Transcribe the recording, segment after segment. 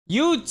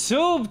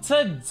YouTube,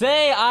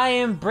 today I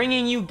am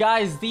bringing you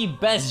guys the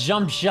best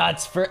jump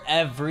shots for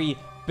every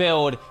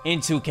build in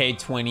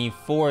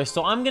 2K24.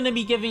 So I'm gonna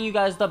be giving you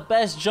guys the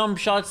best jump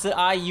shots that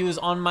I use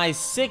on my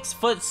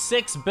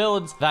 6'6"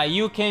 builds that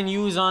you can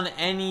use on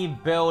any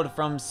build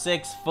from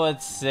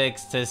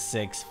 6'6" to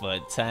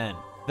 6'10".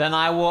 Then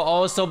I will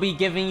also be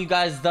giving you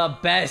guys the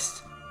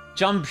best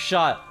jump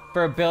shot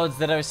for builds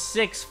that are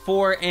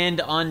 6'4" and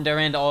under,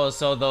 and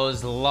also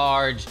those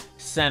large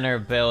center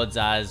builds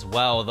as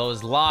well.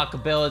 Those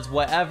lock builds,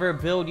 whatever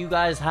build you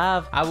guys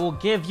have, I will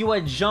give you a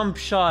jump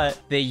shot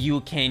that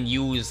you can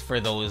use for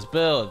those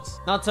builds.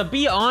 Now, to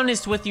be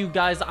honest with you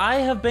guys, I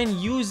have been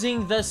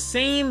using the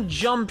same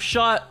jump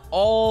shot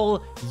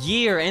all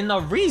year, and the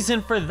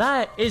reason for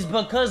that is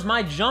because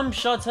my jump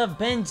shots have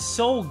been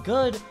so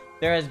good.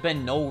 There has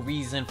been no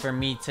reason for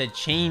me to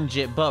change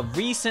it, but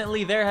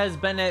recently there has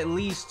been at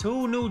least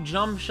 2 new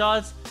jump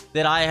shots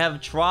that I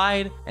have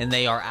tried, and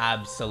they are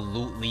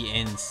absolutely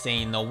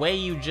insane. The way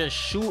you just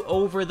shoot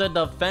over the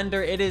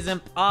defender, it is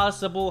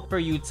impossible for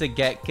you to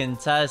get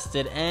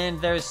contested,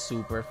 and they're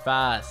super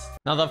fast.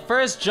 Now, the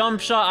first jump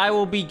shot I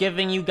will be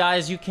giving you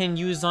guys, you can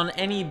use on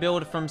any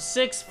build from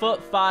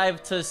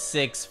 6'5" to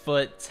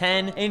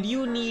 6'10", and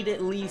you need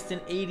at least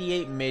an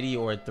 88 midi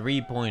or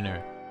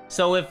 3-pointer.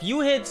 So if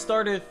you hit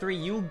starter 3,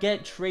 you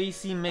get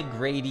Tracy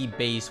McGrady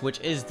base, which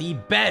is the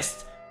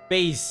best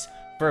base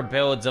for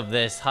builds of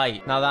this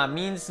height. Now that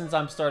means since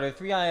I'm starter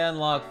 3, I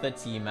unlock the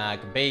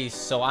T-Mac base.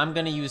 So I'm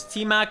gonna use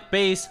T-Mac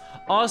base,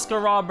 Oscar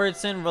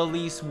Robertson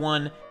release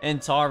 1,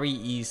 and Tari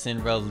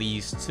Eason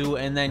release 2.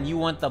 And then you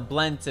want the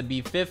blend to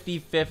be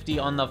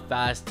 50-50 on the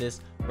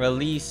fastest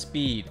release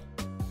speed.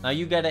 Now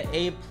you get an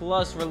A+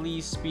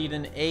 release speed,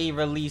 an A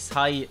release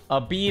height, a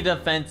B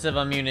defensive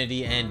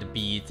immunity, and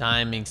B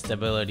timing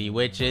stability,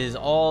 which is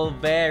all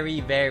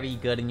very, very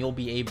good, and you'll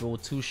be able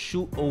to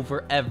shoot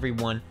over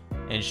everyone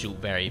and shoot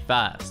very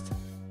fast.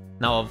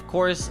 Now, of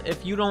course,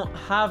 if you don't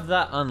have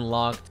that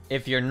unlocked,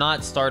 if you're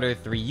not starter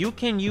 3, you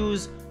can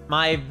use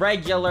my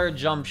regular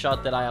jump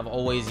shot that I have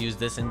always used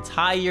this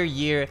entire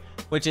year,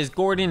 which is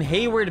Gordon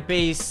Hayward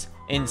base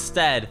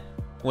instead,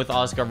 with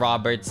Oscar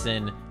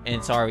Robertson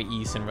and Tari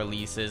Eason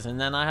releases. And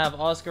then I have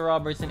Oscar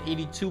Robertson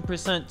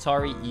 82%,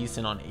 Tari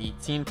Eason on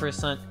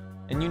 18%,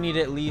 and you need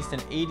at least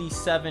an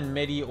 87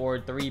 midi or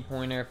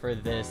 3-pointer for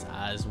this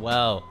as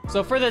well.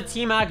 So for the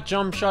T-Mac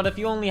jump shot, if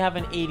you only have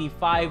an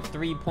 85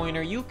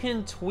 3-pointer, you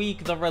can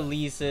tweak the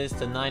releases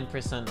to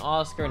 9%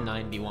 Oscar,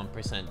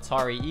 91%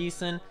 Tari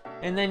Eason,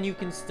 and then you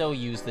can still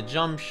use the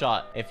jump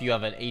shot. If you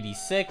have an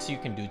 86, you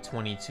can do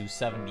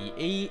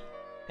 2278,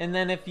 and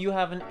then if you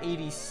have an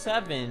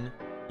 87,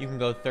 you can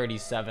go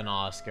 37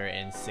 Oscar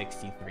and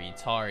 63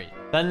 Tari.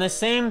 Then the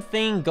same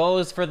thing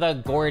goes for the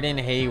Gordon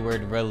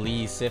Hayward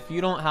release. If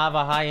you don't have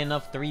a high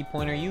enough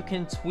 3-pointer, you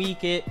can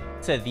tweak it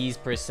to these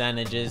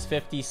percentages: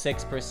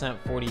 56%,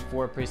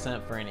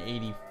 44% for an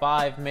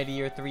 85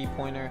 midi or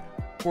 3-pointer,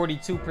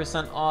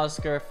 42%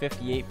 Oscar,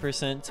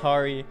 58%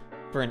 Tari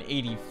for an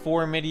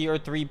 84 midi or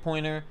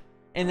 3-pointer.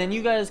 And then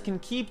you guys can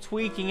keep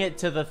tweaking it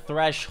to the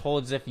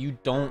thresholds if you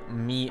don't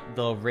meet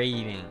the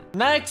rating.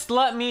 Next,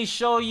 let me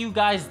show you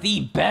guys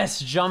the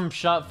best jump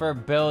shot for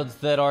builds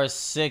that are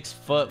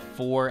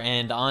 6'4"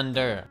 and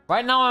under.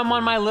 Right now, I'm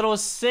on my little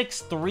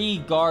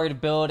 6'3" guard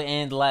build,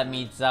 and let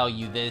me tell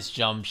you, this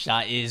jump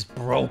shot is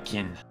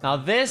broken. Now,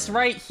 this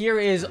right here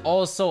is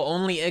also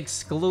only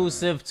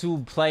exclusive to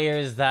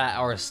players that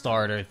are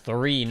starter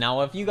 3.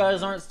 Now, if you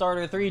guys aren't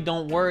starter 3,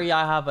 don't worry,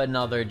 I have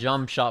another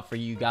jump shot for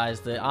you guys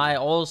that I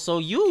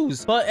also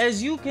use. But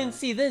as you can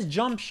see, this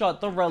jump shot,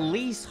 the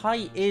release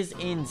height is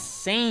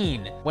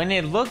insane. When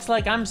it looks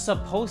like I'm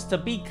supposed to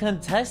be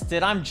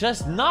contested, I'm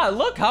just not.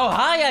 Look how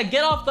high I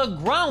get off the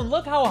ground.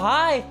 Look how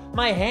high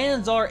my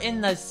hands are in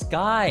the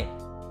sky.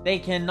 They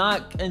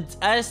cannot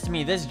contest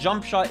me. This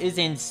jump shot is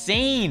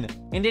insane,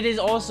 and it is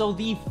also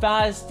the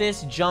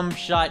fastest jump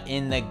shot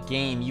in the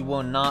game. You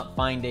will not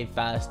find a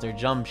faster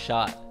jump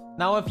shot.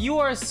 Now, if you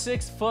are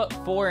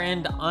 6'4"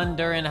 and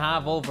under and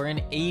have over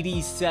an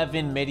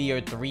 87 midi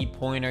or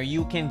 3-pointer,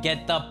 you can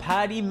get the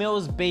Patty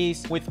Mills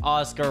base with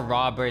Oscar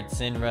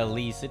Robertson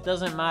release. It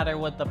doesn't matter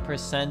what the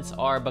percents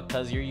are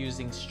because you're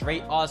using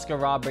straight Oscar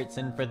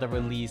Robertson for the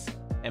release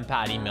and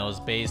Patty Mills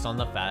based on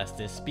the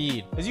fastest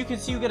speed. As you can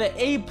see, you get an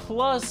A+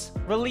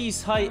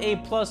 release height,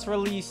 A+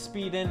 release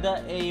speed, and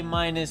an A-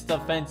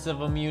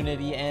 defensive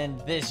immunity, and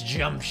this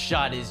jump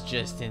shot is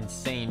just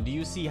insane. Do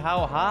you see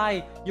how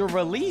high your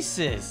release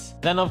is?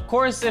 Then of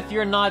course, if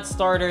you're not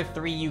starter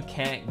 3, you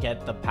can't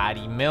get the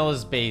Patty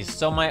Mills base.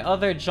 So my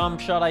other jump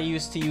shot I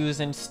used to use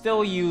and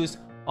still use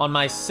on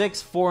my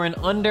 6'4" and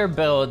under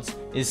builds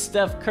is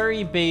Steph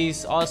Curry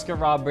base, Oscar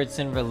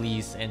Robertson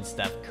release, and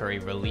Steph Curry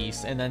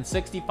release. And then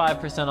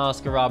 65%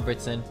 Oscar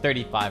Robertson,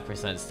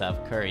 35%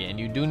 Steph Curry. And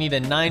you do need a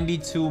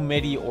 92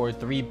 midi or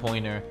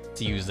 3-pointer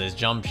to use this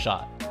jump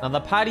shot. Now the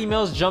Patty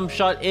Mills jump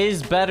shot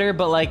is better,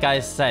 but like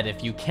I said,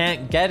 if you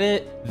can't get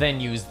it,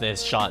 then use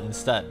this shot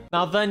instead.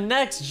 Now the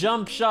next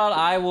jump shot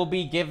I will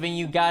be giving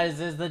you guys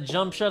is the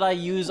jump shot I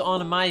use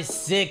on my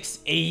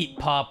 6'8"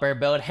 popper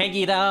build.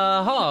 Hanky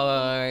da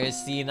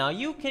horsey. Now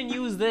you can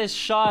use this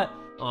shot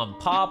on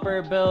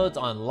popper builds,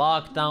 on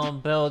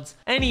lockdown builds,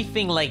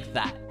 anything like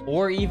that,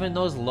 or even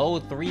those low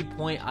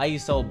 3-point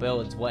ISO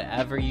builds,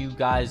 whatever you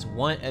guys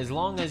want, as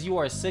long as you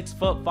are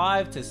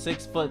 6'5" to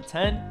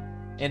 6'10"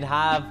 and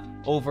have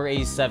over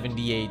a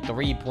 78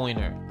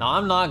 3-pointer. Now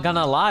I'm not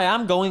gonna lie,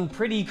 I'm going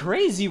pretty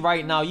crazy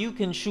right now. You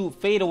can shoot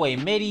fadeaway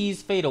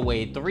middies,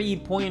 fadeaway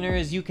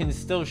 3-pointers, you can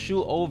still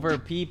shoot over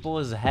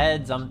people's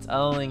heads. I'm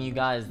telling you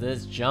guys,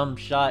 this jump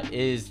shot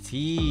is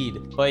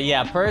teed. But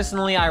yeah,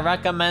 personally I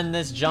recommend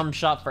this jump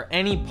shot for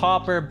any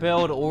popper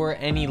build or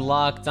any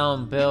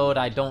lockdown build.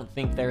 I don't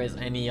think there is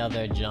any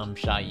other jump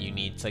shot you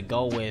need to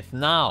go with.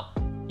 Now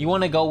you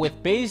want to go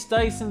with base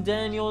Dyson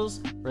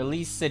Daniels,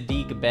 release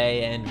Sadiq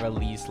Bey, and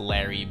release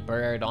Larry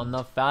Bird on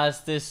the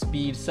fastest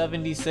speed.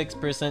 76%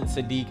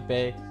 Sadiq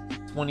Bey,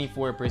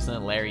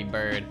 24% Larry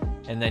Bird.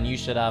 And then you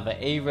should have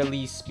a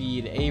release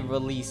speed, a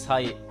release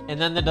height. And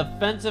then the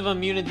defensive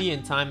immunity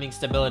and timing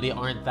stability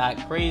aren't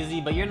that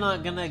crazy, but you're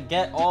not gonna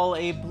get all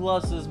A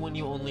pluses when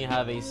you only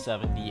have a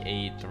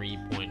 78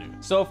 3-pointer.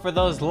 So for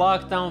those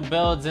lockdown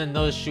builds and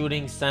those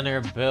shooting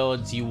center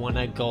builds, you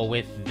wanna go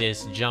with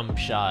this jump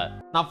shot.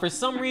 Now for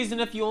some reason,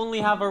 if you only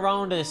have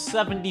around a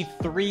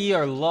 73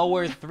 or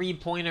lower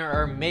 3-pointer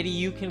or midi,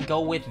 you can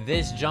go with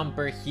this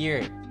jumper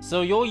here.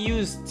 So you'll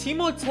use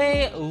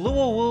Timothée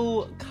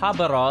Luawu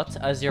Cabarrot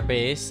as your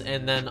base,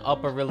 and then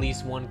upper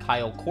release 1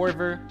 Kyle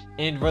Korver,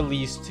 and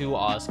release 2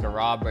 Oscar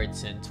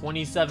Robertson.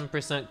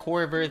 27%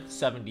 Korver,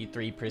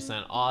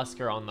 73%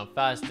 Oscar on the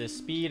fastest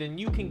speed, and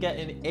you can get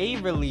an A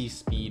release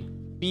speed,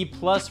 B+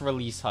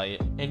 release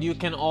height, and you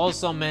can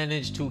also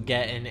manage to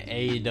get an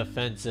A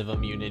defensive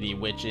immunity,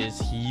 which is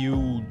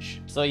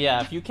huge. So yeah,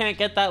 if you can't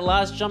get that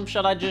last jump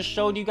shot I just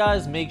showed you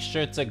guys, make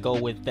sure to go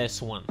with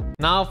this one.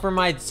 Now for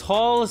my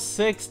tall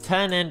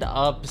 6'10" and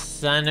up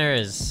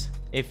centers.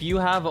 If you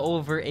have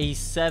over a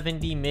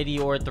 70 midi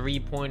or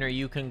 3-pointer,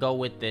 you can go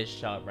with this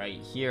shot right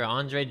here.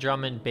 Andre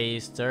Drummond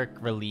base, Dirk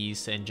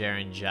release, and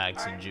Jaren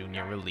Jackson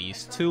Jr.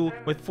 release 2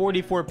 with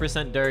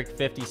 44% Dirk,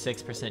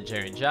 56%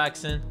 Jaren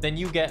Jackson. Then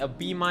you get a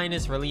B-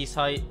 release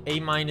height, A-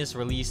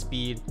 release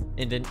speed,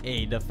 and an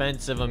A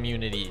defensive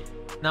immunity.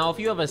 Now if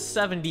you have a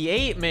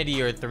 78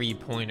 midi or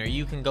 3-pointer,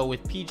 you can go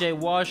with PJ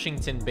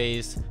Washington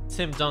base,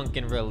 Tim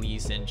Duncan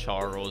release, and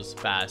Charles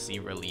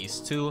Bassey release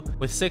 2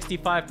 with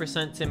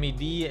 65% Timmy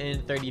D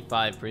and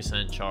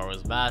 35%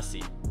 Charles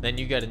Bassey. Then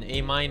you get an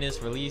A-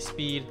 release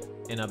speed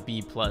and a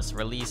B+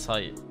 release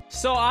height.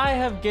 So I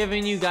have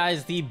given you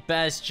guys the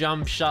best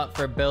jump shot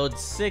for builds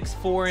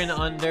 6'4" and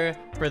under,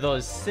 for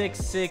those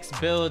 6'6"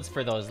 builds,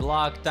 for those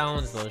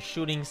lockdowns, those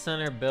shooting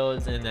center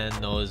builds, and then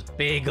those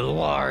big,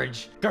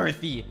 large,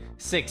 girthy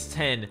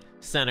 6'10"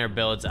 center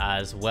builds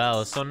as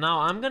well. So now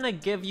I'm gonna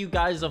give you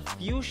guys a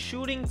few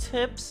shooting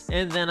tips,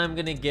 and then I'm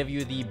gonna give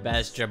you the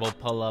best dribble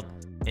pull-up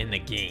in the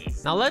game.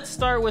 Now let's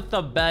start with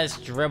the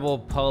best dribble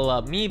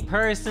pull-up. Me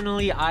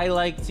personally, I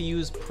like to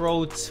use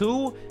Pro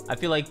 2. I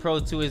feel like Pro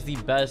 2 is the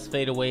best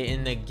fadeaway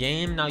in the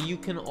game. Now you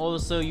can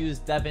also use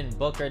Devin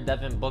Booker.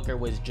 Devin Booker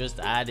was just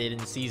added in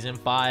season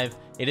 5.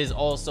 It is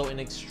also an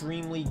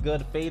extremely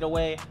good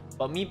fadeaway,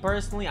 but me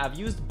personally, I've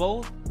used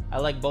both. I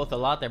like both a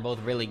lot. They're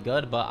both really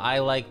good, but I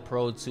like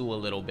Pro 2 a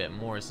little bit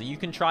more. So you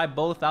can try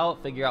both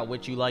out, figure out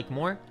which you like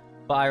more.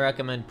 But I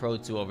recommend Pro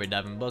 2 over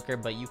Devin Booker,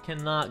 but you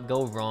cannot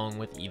go wrong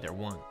with either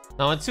one.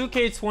 Now in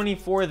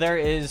 2K24, there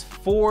is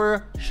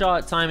 4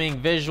 shot timing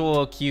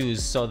visual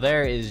cues. So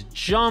there is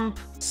jump,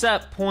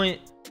 set point,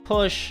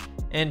 push,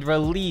 and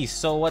release.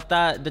 So what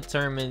that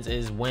determines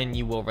is when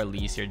you will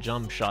release your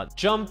jump shot.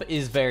 Jump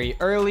is very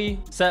early,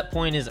 set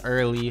point is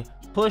early,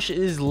 push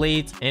is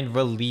late, and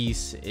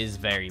release is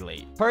very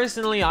late.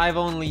 Personally, I've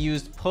only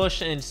used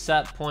push and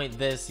set point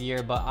this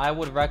year, but I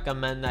would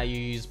recommend that you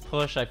use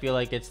push. I feel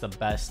like it's the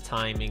best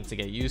timing to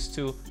get used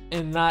to,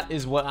 and that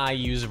is what I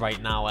use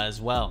right now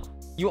as well.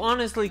 You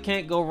honestly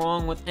can't go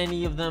wrong with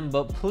any of them,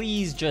 but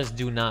please just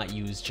do not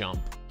use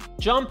jump.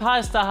 Jump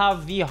has to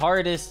have the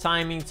hardest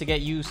timing to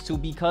get used to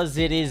because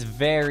it is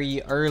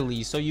very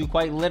early, so you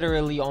quite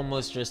literally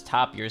almost just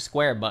tap your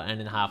square button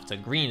and have to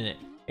green it.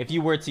 If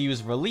you were to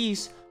use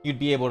release, you'd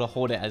be able to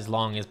hold it as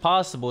long as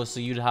possible, so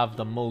you'd have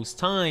the most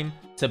time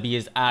to be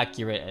as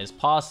accurate as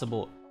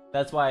possible.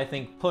 That's why I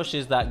think push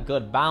is that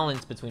good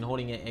balance between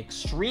holding it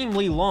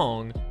extremely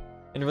long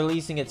and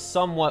releasing it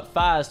somewhat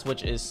fast,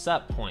 which is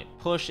set point.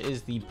 Push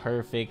is the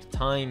perfect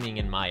timing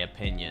in my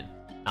opinion.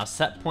 Now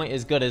set point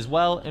is good as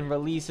well, and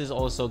release is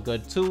also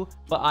good too,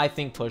 but I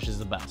think push is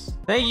the best.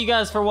 Thank you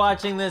guys for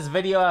watching this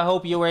video. I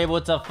hope you were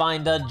able to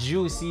find a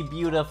juicy,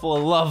 beautiful,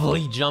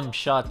 lovely jump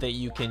shot that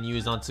you can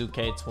use on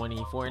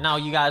 2K24. Now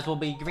you guys will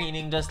be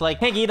greening just like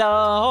Piggy the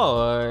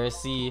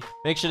Horsey.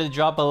 Make sure to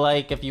drop a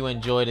like if you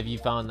enjoyed, if you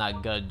found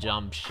that good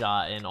jump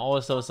shot, and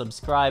also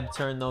subscribe,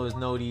 turn those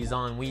noties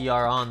on. We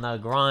are on the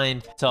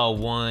grind to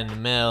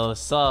 1 mil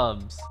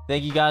subs.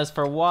 Thank you guys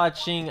for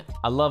watching.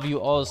 I love you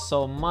all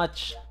so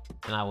much,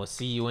 and I will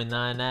see you in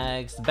the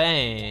next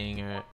banger.